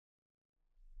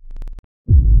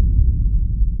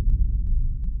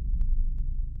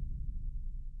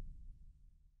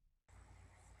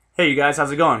Hey you guys,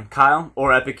 how's it going? Kyle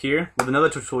or Epic here with another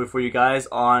tutorial for you guys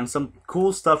on some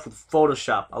cool stuff with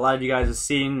Photoshop. A lot of you guys have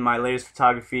seen my latest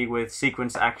photography with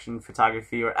sequence action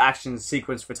photography or action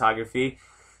sequence photography.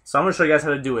 So I'm going to show you guys how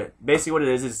to do it. Basically what it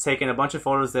is taking a bunch of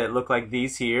photos that look like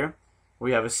these here.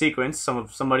 We have a sequence,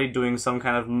 somebody doing some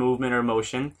kind of movement or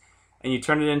motion, and you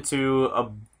turn it into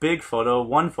a big photo,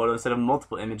 one photo instead of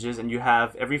multiple images, and you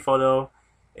have every photo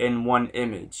in one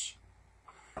image.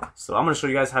 So I'm going to show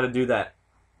you guys how to do that.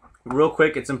 Real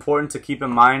quick, it's important to keep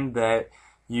in mind that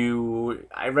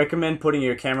I recommend putting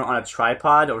your camera on a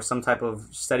tripod or some type of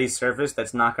steady surface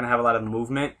that's not going to have a lot of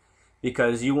movement,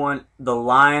 because you want the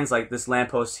lines like this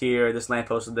lamppost here, this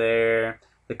lamppost there,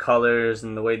 the colors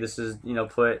and the way this is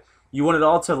put, you want it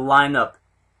all to line up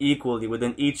equally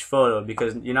within each photo,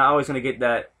 because you're not always going to get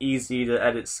that easy to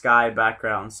edit sky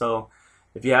background. So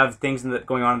if you have things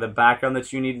going on in the background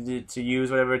that you need to use,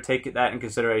 whatever, take that in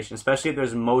consideration, especially if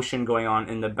there's motion going on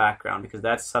in the background, because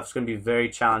that stuff's going to be very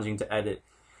challenging to edit.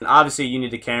 And obviously you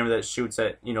need a camera that shoots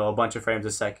at a bunch of frames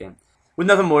a second. With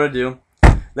nothing more to do,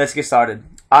 let's get started.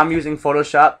 I'm using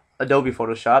Photoshop, Adobe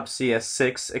Photoshop,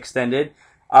 CS6 extended.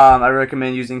 I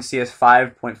recommend using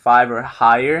CS5.5 or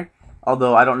higher.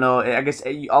 Although I don't know, I guess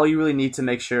all you really need to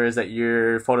make sure is that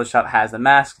your Photoshop has the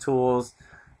mask tools,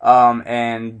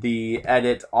 and the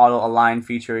edit auto align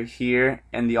feature here,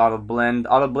 and the auto blend.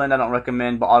 Auto blend I don't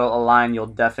recommend, but auto align you'll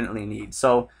definitely need.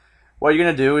 So what you're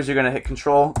gonna do is you're gonna hit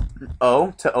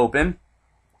Ctrl+O to open,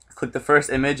 click the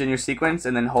first image in your sequence,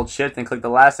 and then hold Shift and click the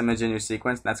last image in your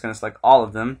sequence, and that's gonna select all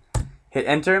of them. Hit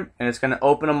enter, and it's gonna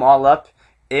open them all up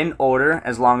in order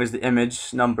as long as the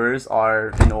image numbers are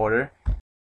in order.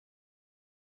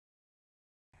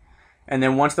 And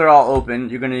then once they're all open,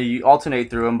 you're going to alternate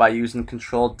through them by using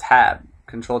Ctrl+Tab.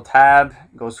 Ctrl+Tab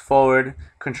goes forward,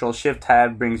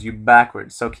 Ctrl+Shift+Tab brings you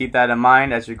backwards. So keep that in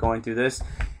mind as you're going through this.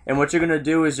 And what you're going to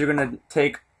do is you're going to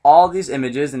take all these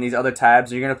images and these other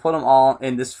tabs, and you're going to put them all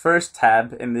in this first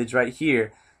tab image right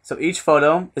here. So each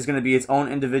photo is going to be its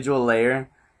own individual layer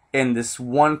in this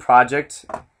one project,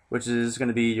 which is going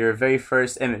to be your very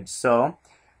first image. So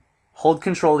hold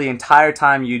Control the entire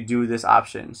time you do this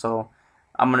option. So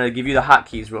I'm going to give you the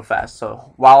hotkeys real fast.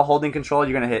 So while holding Control,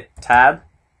 you're going to hit Tab,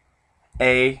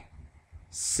 A,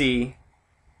 C,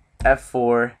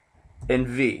 F4, and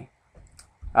V.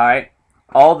 Alright,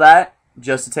 all that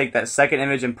just to take that second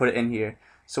image and put it in here.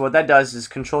 So what that does is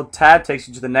Ctrl+Tab takes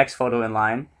you to the next photo in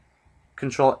line.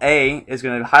 Ctrl+A is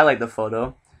going to highlight the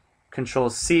photo.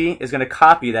 Ctrl+C is going to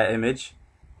copy that image.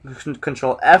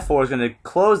 Ctrl+F4 is going to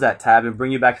close that tab and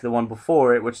bring you back to the one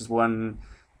before it, which is one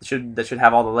that should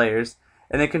have all the layers.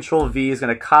 And then Ctrl+V is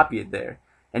going to copy it there.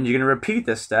 And you're going to repeat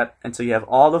this step until you have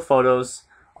all the photos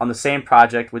on the same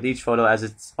project with each photo as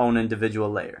its own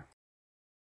individual layer.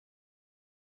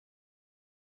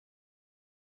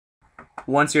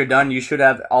 Once you're done, you should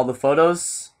have all the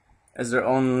photos as their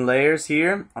own layers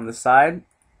here on the side.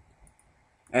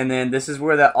 And then this is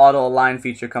where that auto align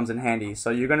feature comes in handy. So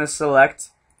you're going to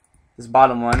select this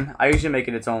bottom one. I usually make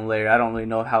it its own layer. I don't really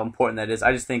know how important that is.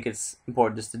 I just think it's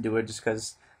important just to do it, just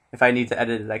because if I need to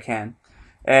edit it, I can.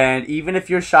 And even if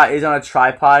your shot is on a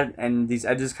tripod and these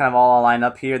edges kind of all line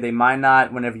up here, they might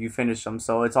not whenever you finish them.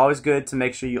 So it's always good to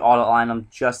make sure you auto align them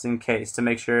just in case, to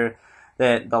make sure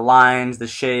that the lines, the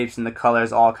shapes, and the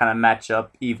colors all kind of match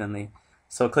up evenly.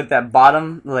 So click that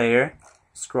bottom layer,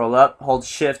 scroll up, hold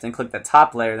Shift, and click that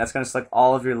top layer. That's going to select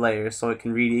all of your layers so it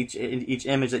can read each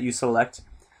image that you select.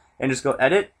 And just go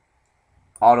Edit,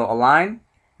 Auto Align,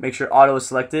 make sure Auto is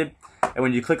selected. And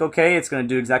when you click OK, it's going to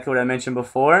do exactly what I mentioned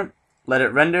before. Let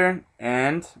it render,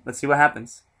 and let's see what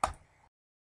happens.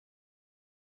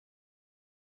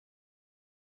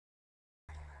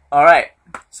 Alright,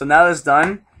 so now that's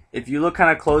done. If you look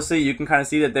kind of closely, you can kind of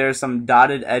see that there's some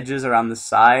dotted edges around the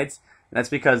sides. And that's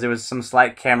because there was some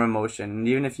slight camera motion. And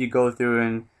even if you go through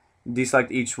and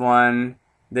deselect each one,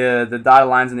 the dotted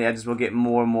lines and the edges will get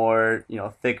more and more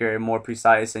thicker and more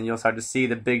precise, and you'll start to see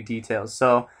the big details.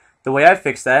 So the way I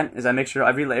fix that is I make sure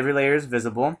every layer is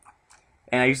visible,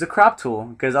 and I use the crop tool,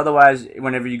 because otherwise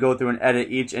whenever you go through and edit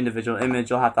each individual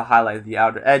image, you'll have to highlight the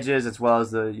outer edges as well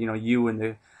as the you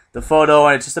and the photo,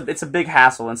 and it's a big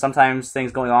hassle. And sometimes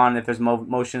things going on, if there's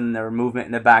motion or movement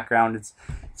in the background, it's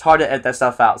hard to edit that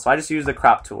stuff out. So I just use the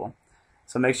crop tool.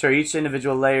 So make sure each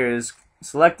individual layer is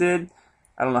selected.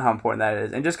 I don't know how important that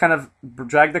is, and just kind of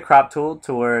drag the crop tool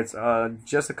to where it's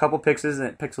just a couple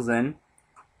pixels in.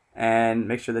 And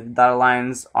make sure that the dotted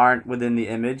lines aren't within the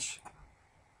image.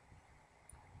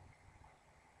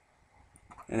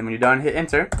 And then when you're done, hit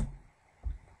enter.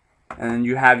 And then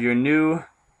you have your new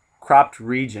cropped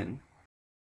region.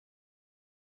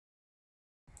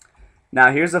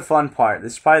 Now here's the fun part.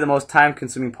 This is probably the most time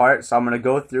consuming part, so I'm going to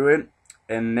go through it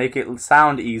and make it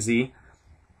sound easy,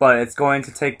 but it's going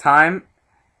to take time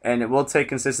and it will take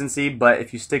consistency. But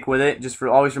if you stick with it, just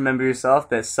always remember yourself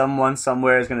that someone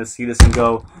somewhere is going to see this and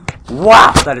go,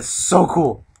 wow, that is so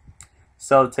cool.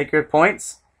 So take your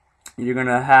points. You're going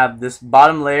to have this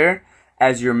bottom layer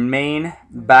as your main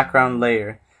background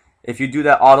layer. If you do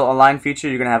that auto align feature,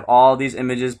 you're going to have all these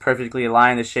images perfectly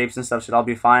aligned. The shapes and stuff should all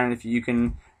be fine. If you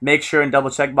can make sure and double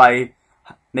check by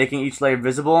making each layer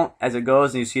visible as it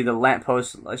goes, and you see the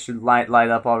lamppost should light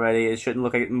up already. It shouldn't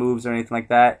look like it moves or anything like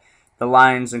that. The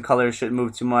lines and colors shouldn't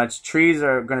move too much. Trees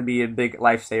are going to be a big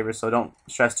lifesaver, so don't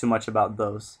stress too much about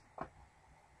those.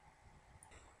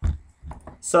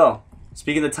 So,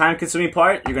 speaking of the time-consuming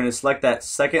part, you're going to select that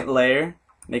second layer,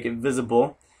 make it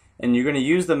visible, and you're going to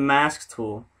use the mask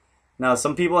tool. Now,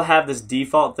 some people have this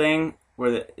default thing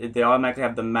where they automatically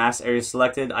have the mask area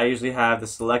selected. I usually have the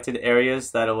selected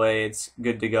areas, that way it's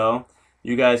good to go.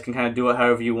 You guys can kind of do it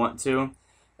however you want to,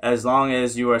 as long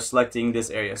as you are selecting this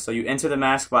area. So you enter the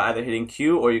mask by either hitting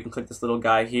Q, or you can click this little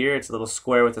guy here. It's a little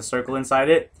square with a circle inside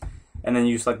it. And then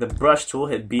you select the brush tool,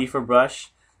 hit B for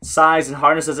brush. Size and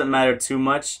hardness doesn't matter too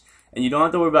much, and you don't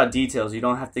have to worry about details. You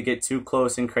don't have to get too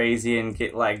close and crazy and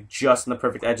get like just in the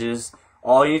perfect edges.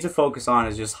 All you need to focus on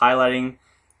is just highlighting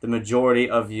the majority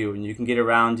of you, and you can get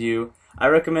around you. I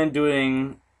recommend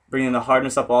bringing the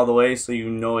hardness up all the way so you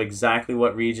know exactly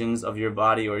what regions of your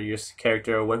body or your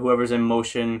character or whoever's in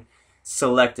motion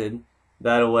selected.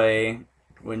 That way,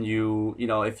 when when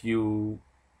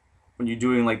you're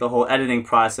doing like the whole editing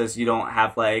process, you don't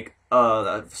have like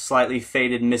a slightly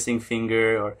faded missing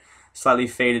finger or slightly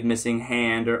faded missing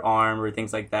hand or arm or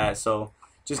things like that. So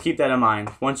just keep that in mind.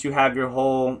 Once you have your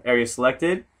whole area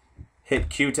selected, hit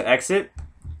Q to exit,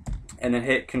 and then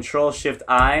hit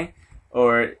Ctrl+Shift+I,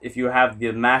 or if you have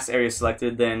the mask area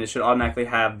selected, then it should automatically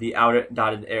have the outer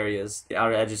dotted areas. The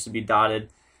outer edges should be dotted,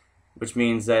 which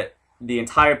means that the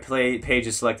entire page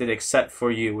is selected except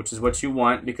for you, which is what you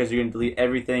want, because you're going to delete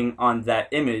everything on that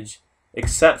image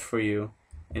except for you,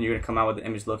 and you're going to come out with the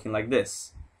image looking like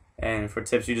this. And for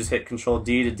tips, you just hit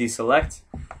Ctrl+D to deselect,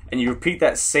 and you repeat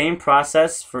that same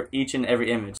process for each and every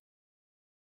image.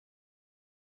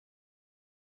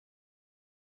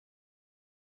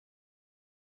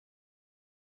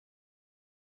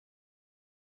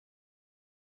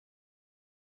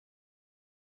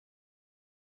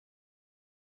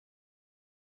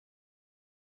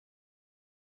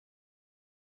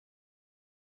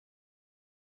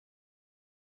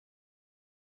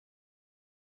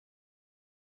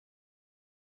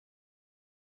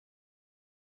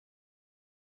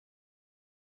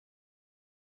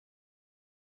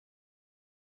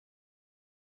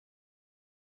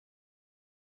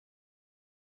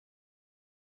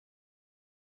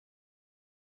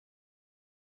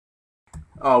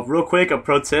 Oh, real quick, a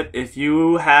pro tip: if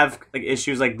you have like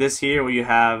issues like this here, where you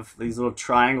have these little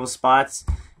triangle spots,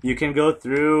 you can go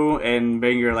through and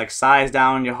bring your like size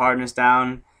down, your hardness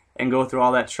down, and go through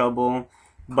all that trouble.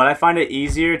 But I find it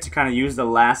easier to kind of use the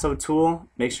lasso tool.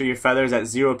 Make sure your feather is at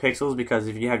 0 pixels, because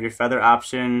if you have your feather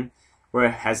option where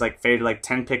it has like faded like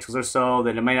 10 pixels or so,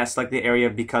 then it might not select the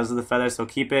area because of the feather. So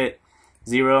keep it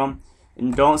 0,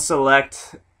 and don't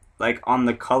select like on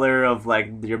the color of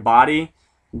like your body.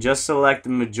 Just select the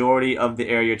majority of the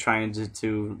area you're trying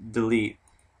to delete,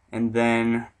 and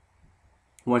then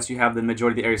once you have the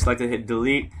majority of the area selected, hit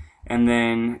delete, and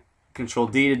then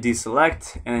Ctrl+D to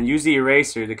deselect, and then use the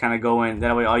eraser to kind of go in.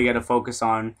 That way all you got to focus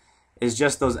on is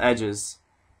just those edges,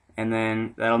 and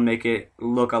then that'll make it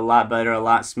look a lot better, a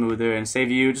lot smoother, and save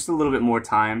you just a little bit more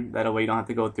time. That way you don't have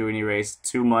to go through and erase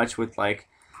too much with like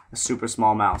a super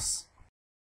small mouse.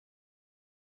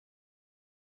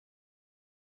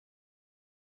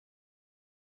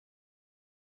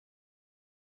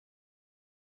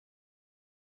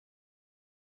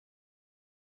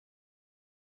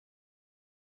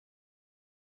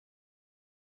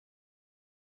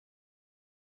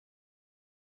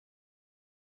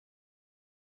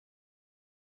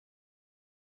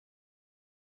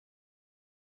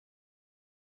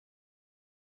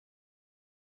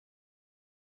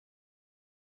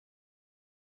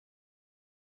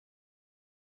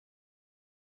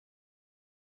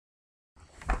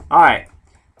 Alright,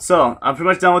 so I'm pretty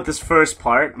much done with this first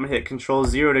part. I'm going to hit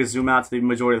Ctrl+0 to zoom out to the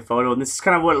majority of the photo. And this is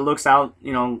kind of what it looks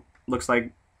looks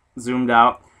like zoomed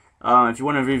out. If you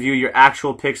want to review your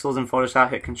actual pixels in Photoshop,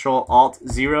 hit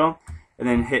Ctrl+Alt+0 and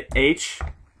then hit H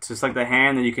to select the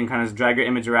hand. Then you can kind of drag your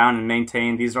image around and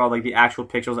maintain. These are all like the actual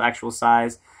pixels, actual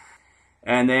size.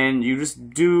 And then you just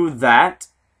do that.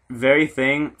 very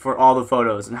thing for all the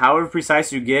photos, and however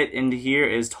precise you get into here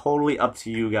is totally up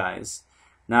to you guys.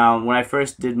 Now, when I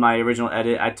first did my original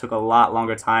edit, I took a lot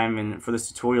longer time, and for this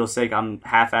tutorial's sake, I'm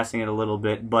half-assing it a little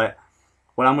bit. But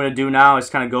what I'm going to do now is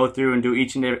kind of go through and do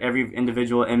each and every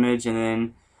individual image, and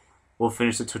then we'll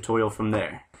finish the tutorial from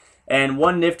there. And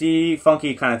one nifty,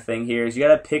 funky kind of thing here is you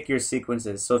got to pick your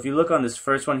sequences. So if you look on this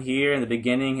first one here in the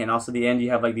beginning and also the end, you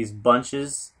have like these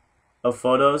bunches of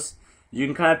photos. You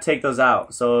can kind of take those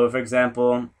out. So for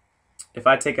example, if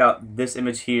I take out this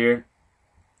image here,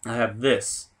 I have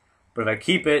this. But if I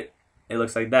keep it, it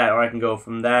looks like that. Or I can go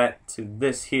from that to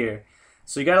this here.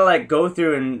 So you gotta like go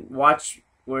through and watch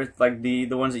where like the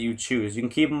ones that you choose. You can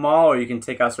keep them all, or you can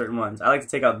take out certain ones. I like to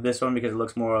take out this one because it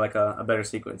looks more like a better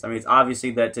sequence. I mean, it's obviously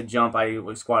that to jump, I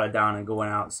would squat it down and going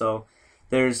out. So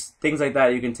there's things like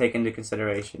that you can take into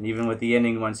consideration. Even with the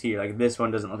ending ones here, like this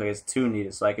one doesn't look like it's too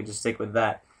needed, so I could just stick with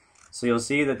that. So you'll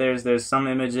see that there's some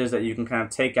images that you can kind of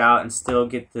take out and still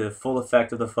get the full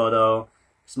effect of the photo.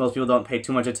 Because most people don't pay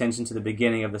too much attention to the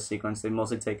beginning of the sequence. They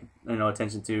mostly take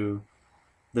attention to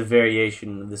the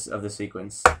variation of the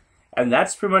sequence. And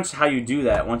that's pretty much how you do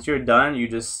that. Once you're done, you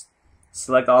just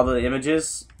select all the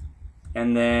images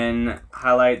and then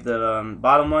highlight the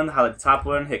bottom one, highlight the top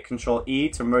one, hit Ctrl+E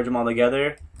to merge them all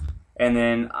together. And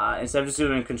then instead of just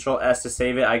doing Ctrl+S to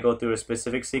save it, I go through a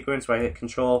specific sequence where I hit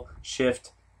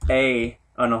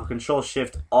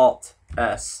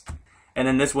Ctrl+Shift+Alt+S. And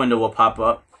then this window will pop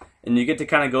up. And you get to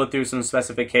kind of go through some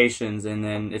specifications, and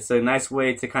then it's a nice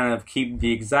way to kind of keep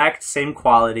the exact same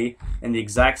quality and the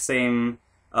exact same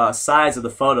size of the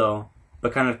photo,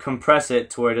 but kind of compress it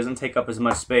to where it doesn't take up as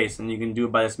much space. And you can do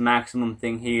it by this maximum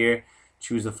thing here.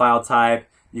 Choose the file type.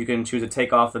 You can choose to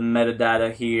take off the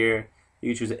metadata here. You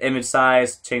can choose the image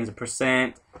size, change the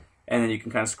percent, and then you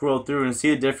can kind of scroll through and see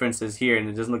the differences here, and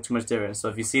it doesn't look too much different. So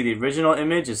if you see the original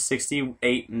image is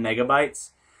 68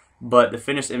 megabytes, but the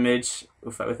finished image,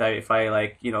 if I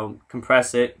like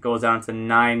compress it, goes down to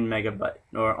 9 megabytes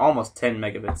or almost 10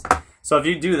 megabits. So if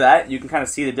you do that, you can kind of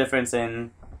see the difference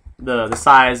in the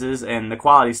sizes, and the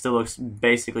quality still looks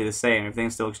basically the same.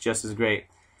 Everything still looks just as great.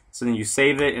 So then you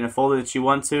save it in a folder that you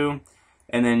want to,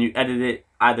 and then you edit it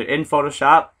either in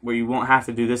Photoshop, where you won't have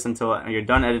to do this until you're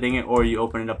done editing it, or you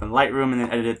open it up in Lightroom and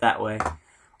then edit it that way.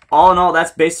 All in all,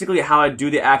 that's basically how I do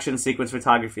the action sequence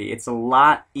photography. It's a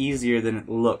lot easier than it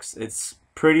looks. It's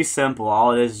pretty simple.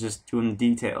 All it is just doing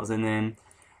details. And then,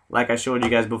 like I showed you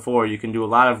guys before, you can do a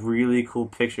lot of really cool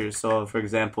pictures. So, for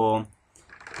example,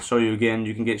 I'll show you again,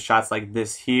 you can get shots like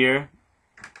this here,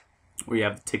 where you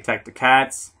have the tic-tac the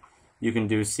cats. You can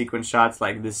do sequence shots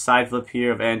like this side flip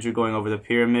here of Andrew going over the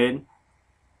pyramid.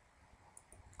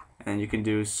 And you can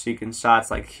do sequence shots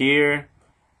like here.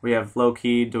 We have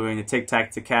Loki doing the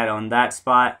tic-tac-to-cat on that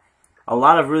spot. A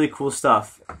lot of really cool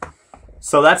stuff.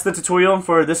 So that's the tutorial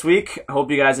for this week. I hope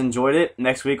you guys enjoyed it.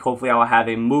 Next week, hopefully I will have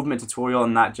a movement tutorial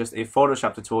and not just a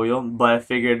Photoshop tutorial. But I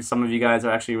figured some of you guys are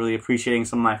actually really appreciating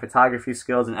some of my photography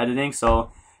skills and editing. So I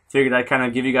figured I'd kind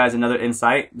of give you guys another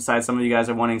insight. Besides, some of you guys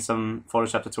are wanting some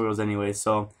Photoshop tutorials anyway.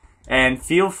 And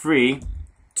feel free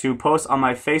to post on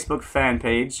my Facebook fan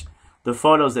page the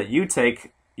photos that you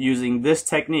take using this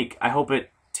technique. I hope it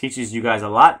teaches you guys a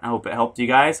lot. I hope it helped you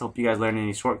guys. I hope you guys learned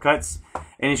any shortcuts.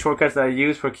 Any shortcuts that I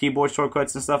use for keyboard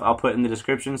shortcuts and stuff, I'll put in the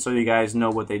description so you guys know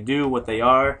what they do, what they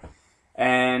are.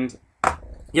 And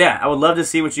yeah, I would love to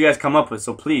see what you guys come up with.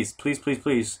 So please, please, please,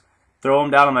 please throw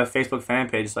them down on my Facebook fan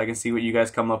page so I can see what you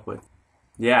guys come up with.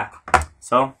 Yeah.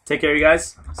 So take care, you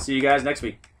guys. See you guys next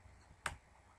week.